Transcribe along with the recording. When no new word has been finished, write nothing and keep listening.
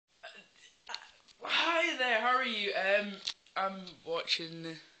there, how are you? I'm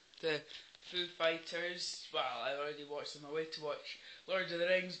watching the Foo Fighters. Well, I already watched them. I wait to watch Lord of the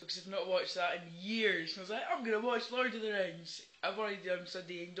Rings because I've not watched that in years. And I was like, I'm gonna watch Lord of the Rings. I've already done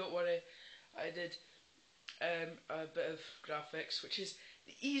studying, don't worry. I did a bit of graphics, which is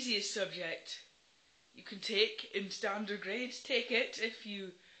the easiest subject you can take in standard grades. Take it if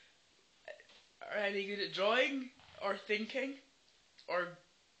you are any good at drawing or thinking or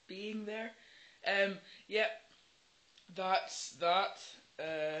being there. Yeah, that's that.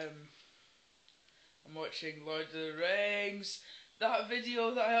 I'm watching Lord of the Rings. That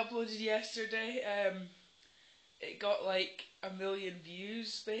video that I uploaded yesterday, it got like 1 million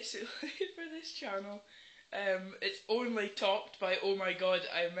views basically for this channel. It's only topped by "Oh my god,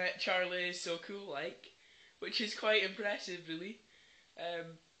 I met Charlie is so cool" like, which is quite impressive really.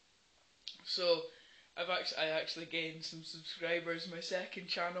 So I actually gained some subscribers on my second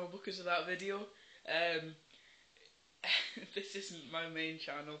channel because of that video. This isn't my main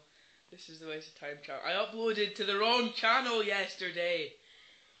channel. This is the Waste of Time channel. I uploaded to the wrong channel yesterday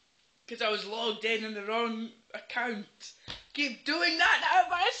because I was logged in the wrong account. Keep doing that now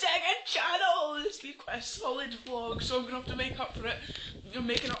for a second channel. It's been quite a solid vlog, so I'm gonna have to make up for it. I'm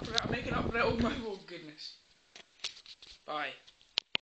making up for it. Oh my goodness. Bye.